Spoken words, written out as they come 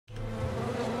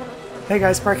Hey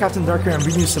guys, Park Captain Dark here, and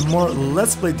bringing you some more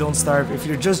Let's Play Don't Starve. If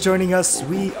you're just joining us,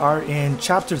 we are in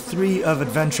Chapter 3 of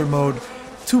Adventure Mode,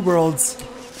 Two Worlds.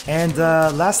 And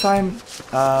last time,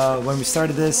 when we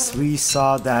started this, we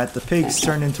saw that the pigs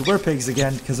turned into werpigs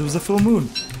again because it was a full moon.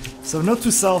 So note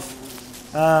to self,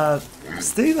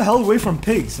 stay the hell away from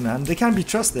pigs, man. They can't be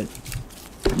trusted.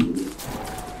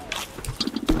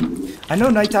 I know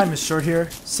nighttime is short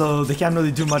here, so they can't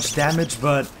really do much damage,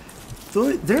 but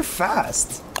they're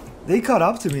fast. They caught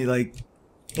up to me, like,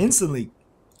 instantly.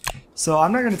 So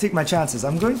I'm not going to take my chances.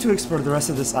 I'm going to explore the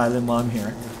rest of this island while I'm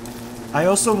here. I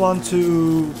also want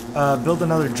to build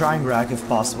another drying rack if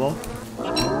possible.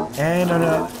 And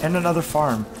another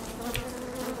farm.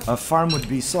 A farm would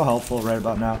be so helpful right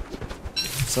about now.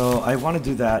 So I want to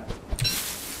do that.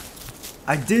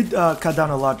 I did cut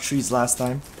down a lot of trees last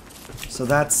time. So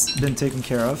that's been taken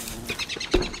care of.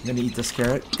 I'm going to eat this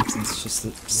carrot since it's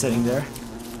just sitting there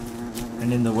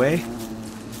and in the way.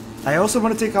 I also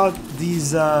want to take out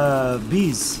these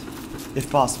bees, if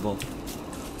possible,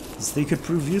 because they could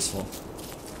prove useful.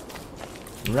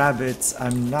 Rabbits,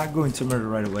 I'm not going to murder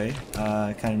right away.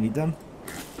 I kind of need them.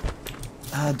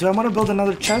 Do I want to build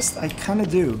another chest? I kind of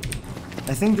do.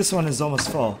 I think this one is almost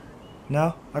full.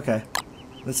 No? Okay.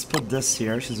 Let's put this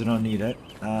here, since we don't need it.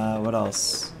 What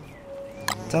else?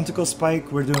 Tentacle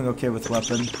spike, we're doing okay with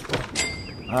weapon.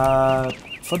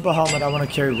 Football helmet I want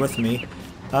to carry with me.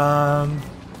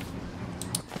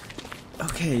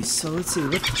 Okay, so let's see,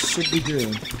 what should we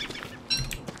do?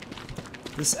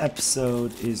 This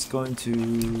episode is going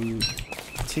to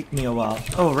take me a while.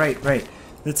 Oh, right.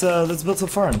 Let's build some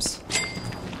farms.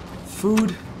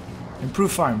 Food,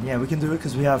 improve farm. Yeah, we can do it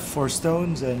because we have 4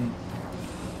 stones and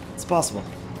it's possible.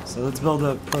 So let's build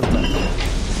a prototype.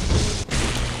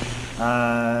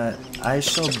 I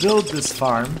shall build this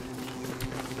farm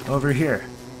over here.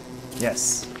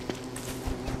 Yes.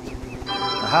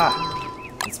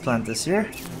 Aha! Let's plant this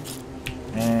here.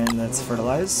 And let's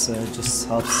fertilize, so it just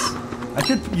helps. I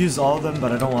could use all of them,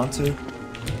 but I don't want to.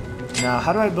 Now,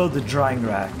 how do I build the drying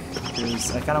rack? Because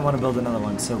I kind of want to build another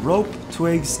one. So rope,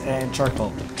 twigs, and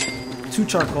charcoal. 2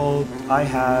 charcoal, I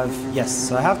have... Yes,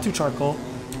 so I have 2 charcoal.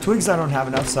 Twigs I don't have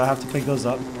enough, so I have to pick those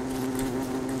up.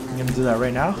 I'm going to do that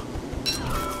right now.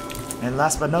 And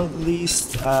last but not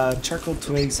least, charcoal,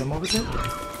 twigs, and what was it?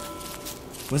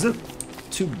 Was it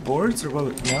 2 boards or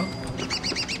what? No?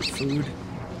 Food.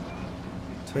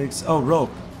 Twigs. Oh,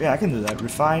 rope. Yeah, I can do that.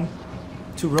 Refine.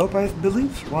 2 rope, I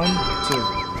believe. 1,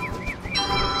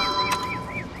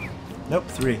 2. Nope,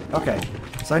 3. Okay.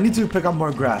 So I need to pick up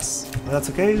more grass. But that's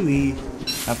okay. We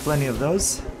have plenty of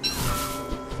those.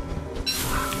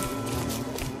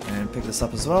 And pick this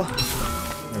up as well.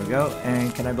 There we go.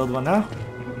 And can I build one now?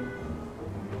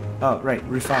 Oh, right.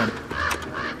 Refine.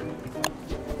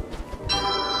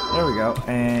 There we go.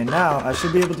 And now I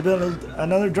should be able to build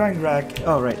another drying rack.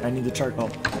 Oh, right. I need the charcoal.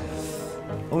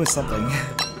 Always something.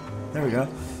 There we go.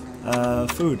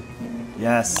 Food.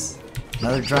 Yes.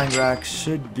 Another drying rack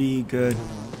should be good.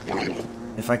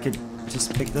 If I could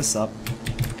just pick this up.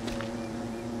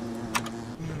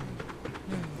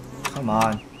 Come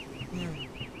on.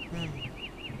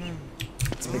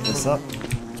 Let's pick this up.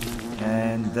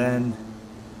 And then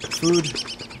food.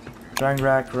 Drying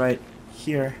rack right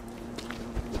here.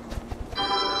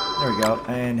 There we go,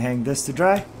 and hang this to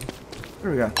dry. There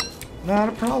we go. Not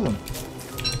a problem.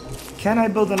 Can I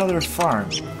build another farm,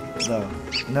 though?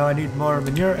 No, I need more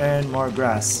manure and more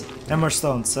grass. And more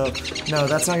stone, so no,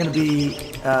 that's not going to be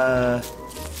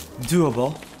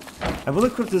doable. I will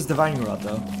equip this divine rod,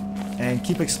 though, and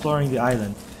keep exploring the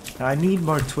island. Now, I need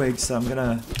more twigs, so I'm going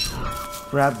to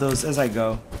grab those as I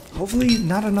go. Hopefully,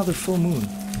 not another full moon.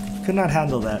 Could not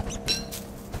handle that.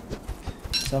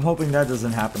 So I'm hoping that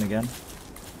doesn't happen again.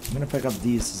 I'm gonna pick up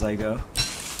these as I go.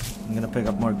 I'm gonna pick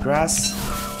up more grass.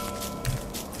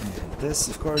 And this,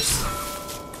 of course.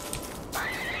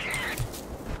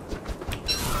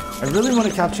 I really want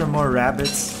to capture more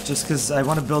rabbits, just because I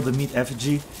want to build a meat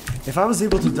effigy. If I was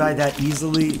able to die that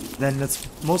easily, then that's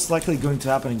most likely going to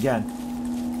happen again.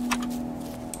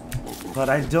 But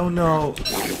I don't know.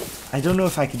 I don't know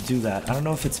if I could do that. I don't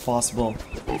know if it's possible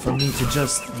for me to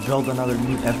just build another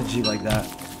meat effigy like that.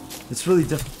 It's really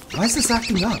difficult. Why is this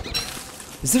acting up?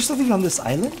 Is there something on this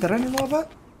island that I don't know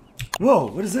about? Whoa,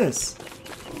 what is this?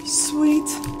 Sweet.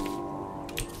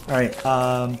 Alright,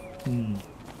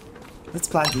 let's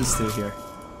plant these 2 here.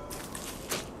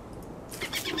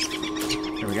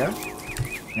 There we go.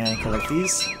 And collect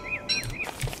these.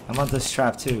 I want this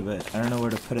trap too, but I don't know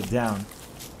where to put it down.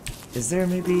 Is there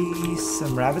maybe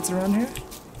some rabbits around here?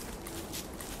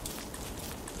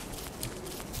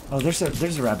 Oh, there's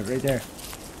a rabbit right there.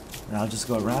 And I'll just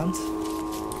go around.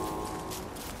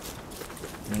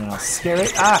 And I'll scare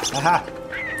it. Ah! Aha!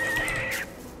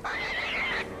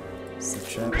 Slip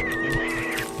trap.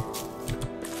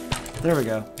 There we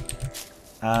go.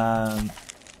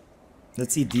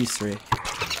 Let's eat these three.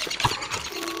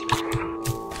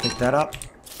 Pick that up.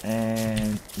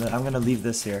 And I'm gonna leave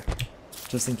this here.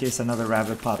 Just in case another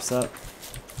rabbit pops up.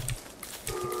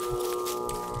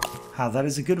 Ah, that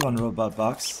is a good one, Robot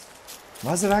Box.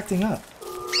 Why is it acting up?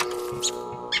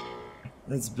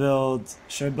 Let's build...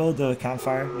 Should I build a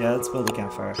campfire? Yeah, let's build a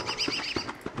campfire.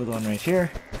 Build one right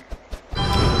here.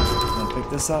 And pick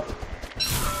this up.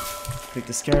 Pick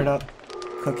this carrot up.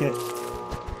 Cook it.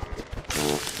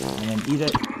 And then eat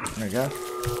it. There we go.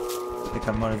 Pick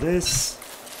up more of this.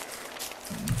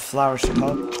 Flour should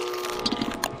help.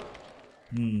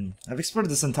 I've explored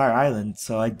this entire island,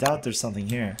 so I doubt there's something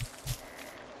here.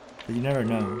 But you never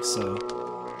know, so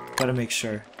gotta make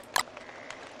sure.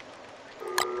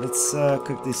 Let's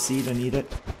cook this seed and eat it.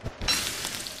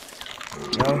 There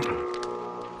we go.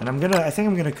 And I think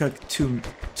I'm gonna cook two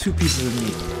pieces of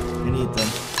meat and eat them.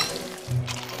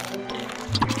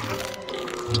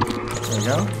 There we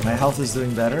go. My health is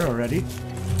doing better already.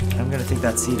 I'm gonna take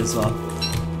that seed as well.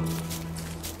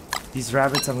 These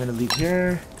rabbits I'm gonna leave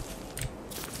here.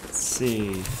 Let's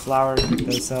see. Flour, pick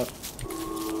this up.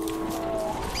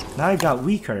 Now I got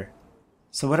weaker.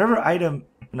 So whatever item...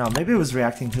 No, maybe it was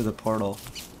reacting to the portal.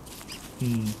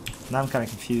 Now I'm kind of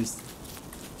confused.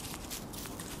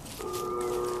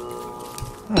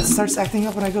 Oh, it starts acting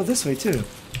up when I go this way too.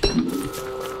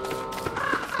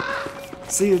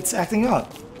 See, it's acting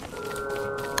up.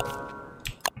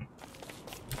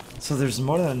 So there's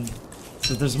more than...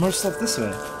 So there's more stuff this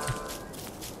way.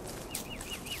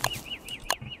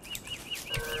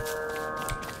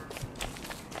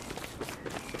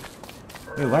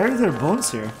 Wait, why are there bones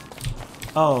here?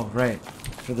 Oh, right.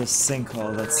 For this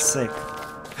sinkhole, that's sick.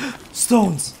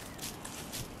 Stones!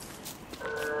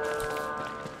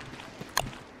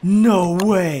 No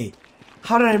way!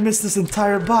 How did I miss this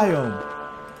entire biome?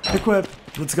 Equip,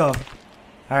 let's go.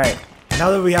 Alright, now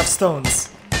that we have stones,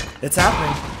 it's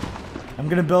happening. I'm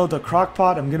gonna build a crock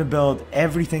pot, I'm gonna build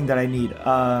everything that I need.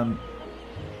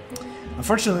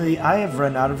 Unfortunately, I have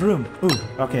run out of room.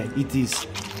 Ooh, okay, eat these.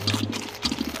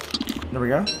 There we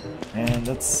go. And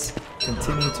let's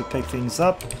continue to pick things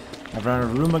up. I've run out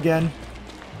of room again.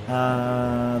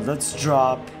 Let's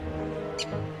drop...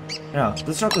 No,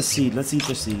 let's drop the seed. Let's eat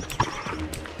the seed.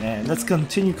 And let's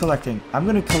continue collecting. I'm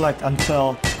gonna collect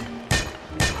until...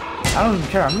 I don't even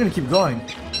care. I'm gonna keep going.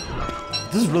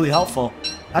 This is really helpful.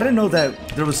 I didn't know that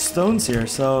there was stones here,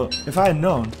 so if I had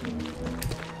known,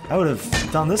 I would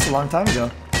have done this a long time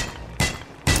ago.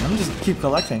 I'm gonna just keep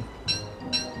collecting.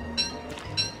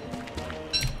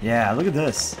 Yeah, look at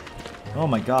this. Oh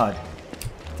my god.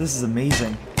 This is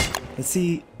amazing. Let's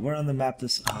see where on the map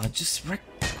this... Oh,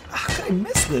 how could I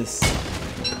miss this?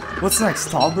 What's next?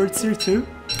 Tallbirds here too?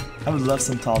 I would love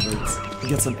some tallbirds.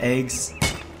 Get some eggs.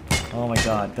 Oh my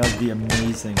god, that would be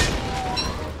amazing.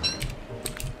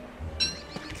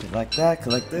 Collect that,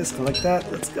 collect this, collect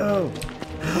that. Let's go.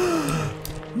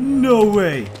 No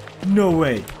way. No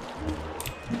way.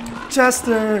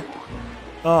 Chester!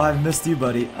 Oh, I missed you,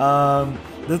 buddy.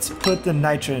 Let's put the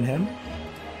nitro in him.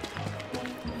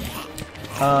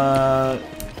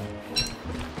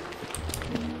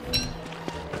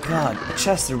 God,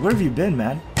 Chester, where have you been,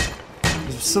 man?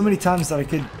 There's so many times that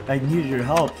I needed your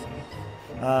help.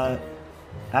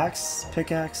 Axe,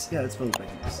 pickaxe. Yeah, let's build a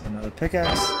pickaxe. Another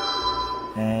pickaxe.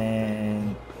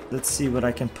 And let's see what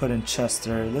I can put in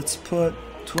Chester. Let's put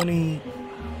 20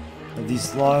 of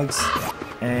these logs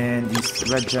and these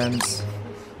red gems.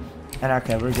 And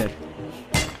okay, we're good.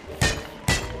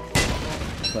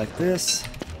 Like this.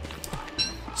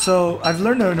 So I've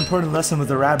learned an important lesson with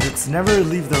the rabbits. Never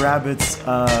leave the rabbits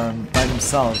by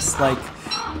themselves, like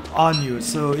on you.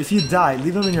 So if you die,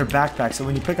 leave them in your backpack. So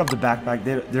when you pick up the backpack,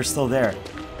 they're still there.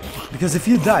 Because if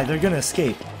you die, they're gonna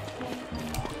escape.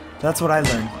 That's what I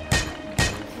learned.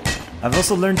 I've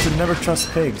also learned to never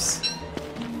trust pigs.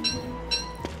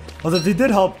 Although they did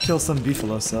help kill some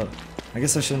beefalo, so I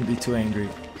guess I shouldn't be too angry.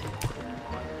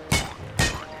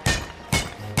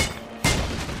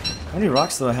 How many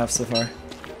rocks do I have so far?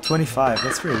 25,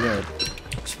 that's pretty good.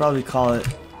 I should probably call it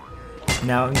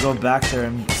now and go back there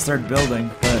and start building,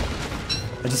 but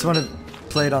I just want to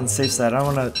play it on the safe side. I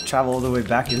don't want to travel all the way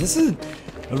back here. This is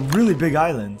a really big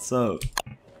island, so,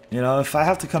 you know, if I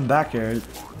have to come back here, it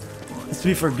must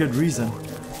be for a good reason.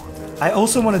 I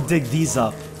also want to dig these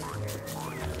up.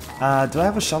 Do I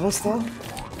have a shovel still?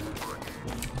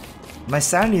 My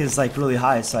sanity is like really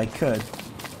high, so I could.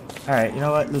 Alright, you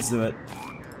know what? Let's do it.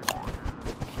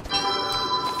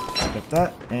 Pick up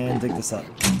that and dig this up.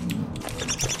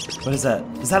 What is that?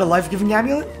 Is that a life-giving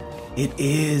amulet? It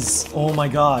is. Oh my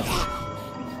god.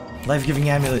 Life-giving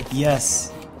amulet.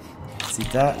 Yes. Let's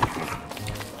eat that.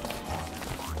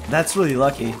 That's really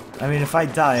lucky. I mean, if I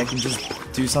die, I can just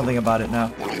do something about it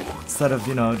now. Instead of,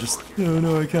 you know, just... Oh,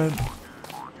 no, I can't.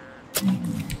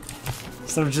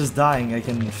 Instead of just dying, I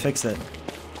can fix it.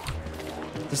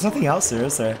 There's nothing else there,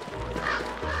 is there?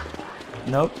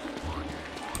 Nope.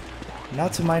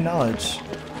 Not to my knowledge.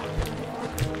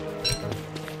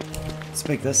 Let's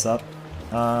pick this up.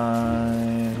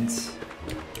 And...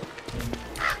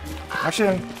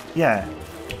 Actually, yeah.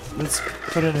 Let's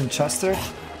put it in Chester.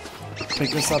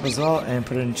 Pick this up as well and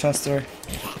put it in Chester.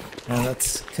 And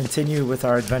let's continue with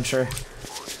our adventure.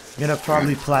 I'm gonna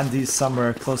probably plant these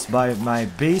somewhere close by my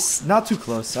base. Not too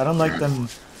close. I don't like them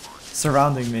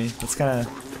surrounding me. It's kind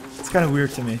of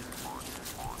weird to me.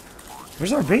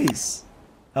 Where's our base?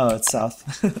 Oh, it's south.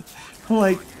 I'm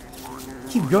like,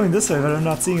 keep going this way, but I'm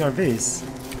not seeing our base.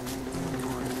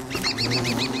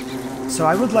 So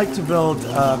I would like to build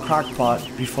a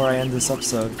crockpot before I end this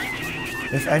episode,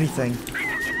 if anything.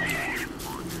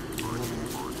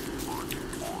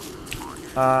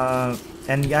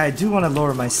 And yeah, I do want to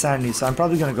lower my sanity, so I'm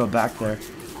probably going to go back there.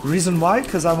 The reason why?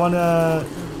 Because I want to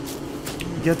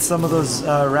get some of those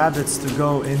rabbits to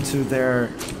go into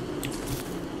their,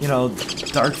 you know,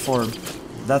 dark form.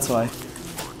 That's why.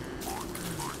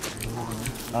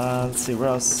 Let's see, where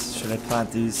else should I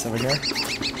plant these? Over here?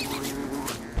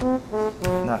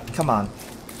 Nah, come on.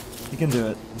 You can do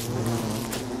it.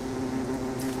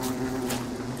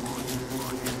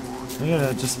 I'm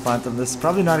gonna just plant them. This is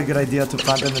probably not a good idea to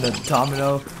plant them in a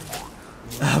domino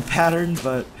pattern,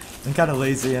 but I'm kind of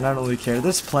lazy and I don't really care.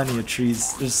 There's plenty of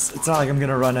trees. It's not like I'm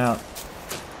gonna run out.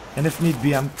 And if need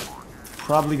be, I'm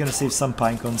probably gonna save some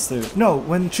pine cones too. No,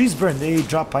 when trees burn, they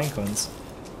drop pine cones.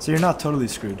 So you're not totally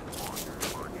screwed.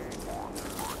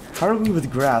 How are we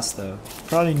with grass though?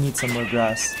 Probably need some more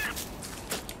grass.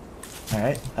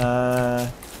 Alright,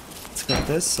 let's get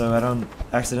this so I don't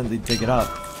accidentally dig it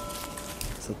up.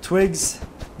 So twigs,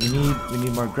 we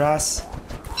need more grass.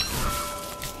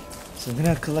 So I'm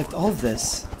gonna collect all of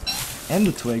this and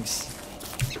the twigs.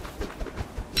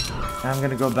 And I'm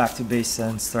gonna go back to base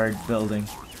and start building.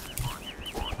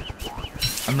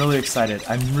 I'm really excited.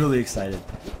 I'm really excited.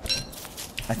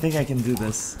 I think I can do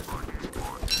this.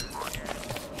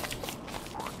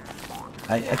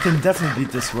 I can definitely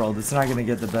beat this world. It's not gonna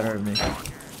get the better of me.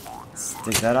 Let's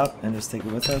dig that up and just take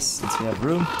it with us since we have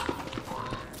room.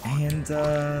 And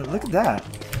look at that.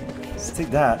 Let's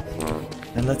take that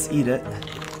and let's eat it.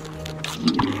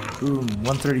 Boom,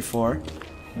 134.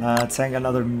 Let's hang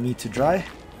another meat to dry.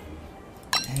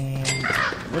 And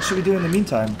what should we do in the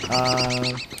meantime?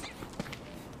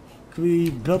 Could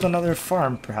we build another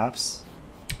farm, perhaps?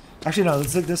 Actually, no,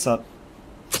 let's dig this up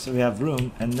so we have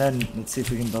room, and then let's see if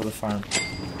we can build a farm.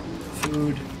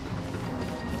 Food.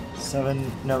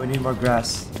 7. No, we need more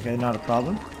grass. Okay, not a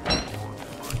problem.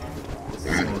 So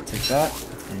we'll take that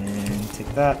and take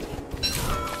that.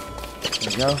 There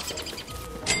we go.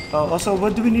 Oh, also,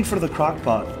 what do we need for the crock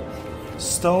pot?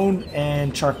 Stone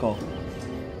and charcoal.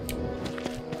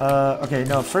 Okay,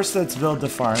 no, first let's build the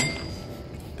farm.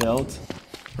 Build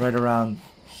right around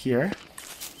here.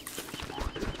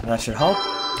 That should help.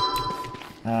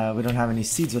 We don't have any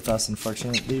seeds with us,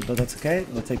 unfortunately, but that's okay.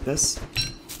 We'll take this.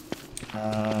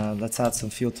 Let's add some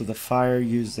fuel to the fire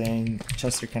using...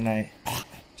 Chester, can I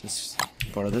just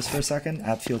borrow this for a second?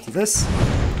 Add fuel to this.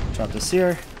 Drop this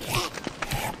here.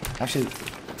 Actually...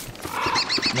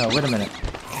 No, wait a minute.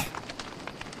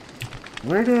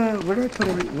 Where do I put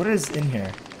it? What is in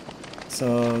here?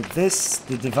 So this,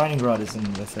 the divining rod is in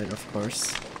with it, of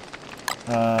course.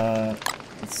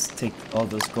 Let's take all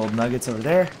those gold nuggets over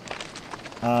there.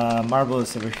 Marble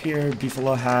is over here.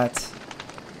 Beefalo hat.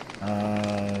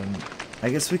 I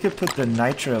guess we could put the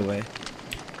nitro away.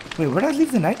 Wait, where did I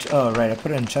leave the nitro? Oh, right, I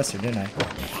put it in Chester, didn't I?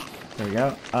 There we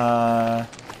go.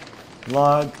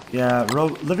 Log. Yeah,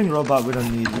 living robot we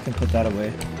don't need. We can put that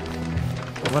away.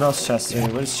 What else, Chester?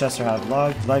 What does Chester have?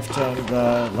 Log, life gem,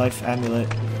 the life amulet.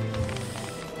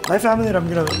 Life amulet I'm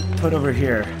gonna put over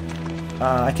here.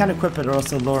 I can't equip it or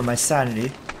else it'll lower my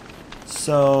sanity.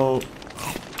 So...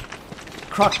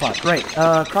 Crockpot, right.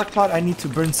 Crockpot, I need to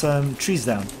burn some trees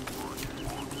down.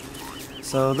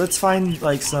 So let's find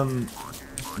like some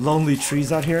lonely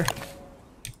trees out here.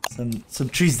 Some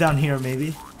trees down here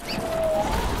maybe.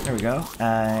 There we go.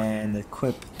 And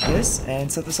equip this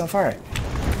and set this on fire.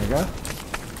 There we go.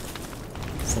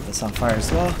 Set this on fire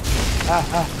as well.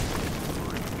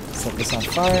 Set this on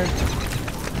fire.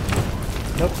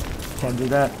 Nope, can't do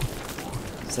that.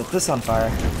 Set this on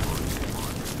fire.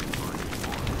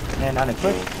 and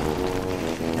unequip.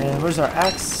 And where's our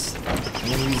axe? I'm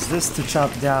gonna use this to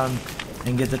chop down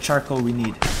and get the charcoal we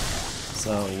need.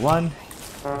 So 1.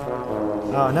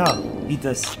 Oh no, eat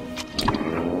this.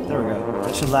 There we go.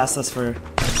 That should last us for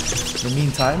the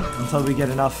meantime until we get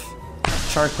enough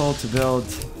charcoal to build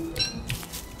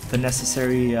the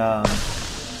necessary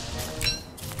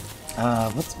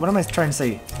what am I trying to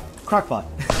say? Crockpot.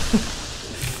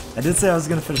 I did say I was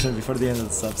gonna finish it before the end of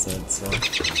this episode, so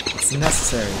it's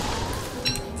necessary.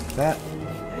 That,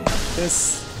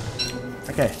 this.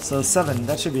 Okay, so 7,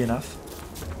 that should be enough.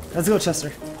 Let's go,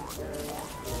 Chester.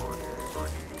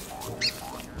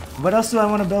 What else do I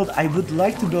want to build? I would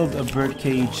like to build a bird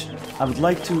cage. I would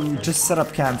like to just set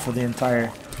up camp for the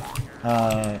entire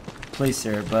place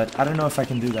here, but I don't know if I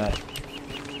can do that.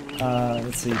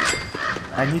 Let's see.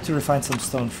 I need to refine some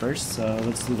stone first, so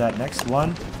let's do that next.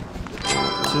 1, 2.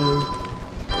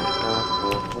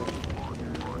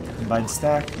 Combine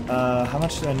stack. How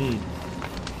much do I need?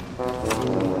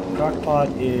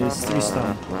 Crockpot is 3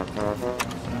 stone.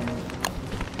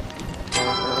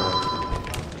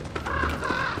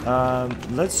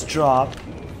 Let's drop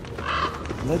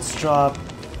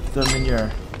the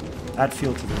manure. Add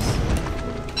fuel to this.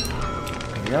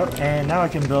 There we go. And now I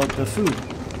can build the food.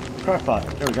 Crockpot.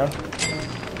 There we go.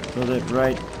 Build it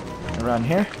right around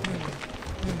here.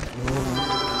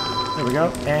 There we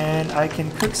go. And I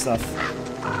can cook stuff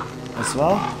as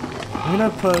well. I'm gonna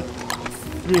put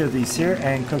 3 of these here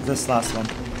and cook this last one.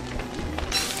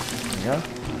 There we go.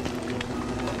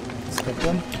 Let's cook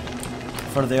them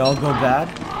before they all go bad.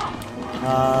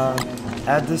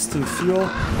 Add this to fuel.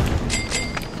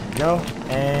 There we go.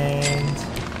 And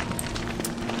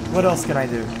what else can I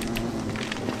do?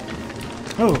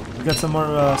 Oh, we got some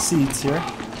more seeds here.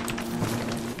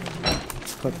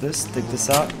 Let's cook this, dig this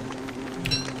out.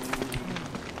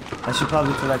 I should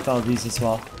probably collect all of these as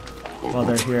well while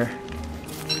they're here.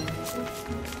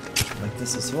 Collect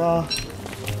this as well.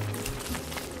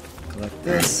 Collect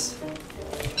this.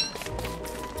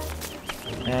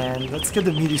 And let's get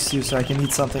the meaty stew so I can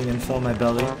eat something and fill my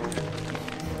belly.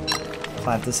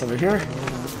 Plant this over here.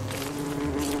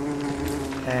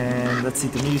 And let's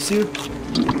eat the meaty stew.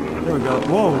 There we go.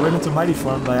 Whoa, went into mighty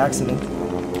form by accident.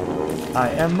 I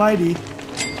am mighty.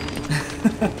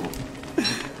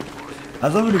 I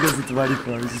love when he goes into mighty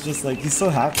form. He's just like, he's so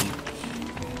happy.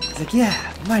 He's like,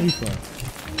 yeah, mighty form.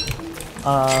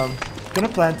 Gonna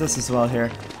plant this as well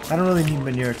here. I don't really need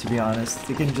manure, to be honest.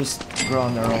 They can just grow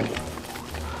on their own.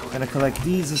 Gonna collect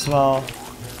these as well.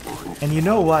 And you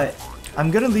know what? I'm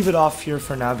gonna leave it off here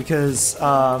for now because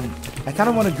I kind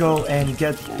of want to go and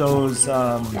get those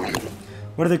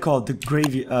what are they called? The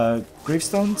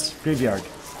gravestones? Graveyard.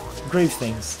 Grave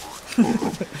things.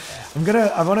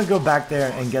 I want to go back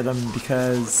there and get them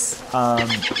because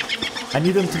I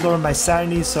need them to lower my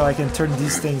sanity so I can turn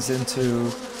these things into...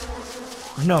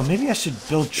 No, maybe I should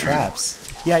build traps.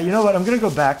 Yeah, you know what? I'm gonna go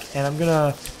back and I'm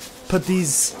gonna put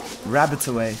these rabbits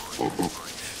away.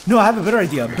 No, I have a better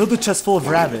idea. Build a chest full of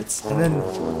rabbits and then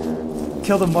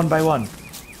kill them one by one.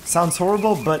 Sounds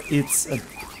horrible, but it's a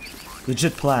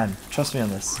legit plan. Trust me on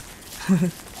this.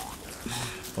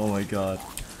 Oh my god.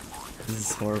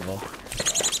 This is horrible.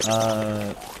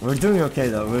 We're doing okay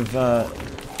though.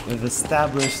 We've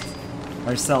established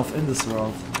ourselves in this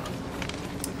world.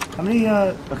 How many,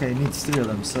 okay, it needs 3 of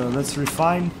them. So let's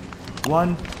refine.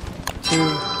 1,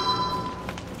 2,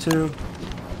 2,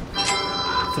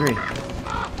 3.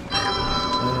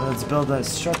 Let's build a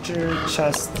structure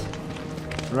chest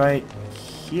right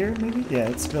here, maybe? Yeah,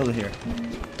 let's build it here.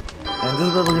 And this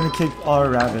is where we're gonna keep all our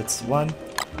rabbits. 1,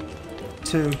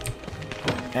 2,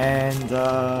 and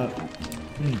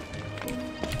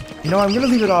you know, I'm gonna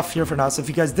leave it off here for now. So if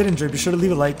you guys did enjoy, be sure to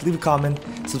leave a like, leave a comment,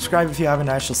 subscribe if you haven't.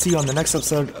 I shall see you on the next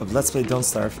episode of Let's Play Don't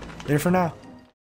Starve. Later for now.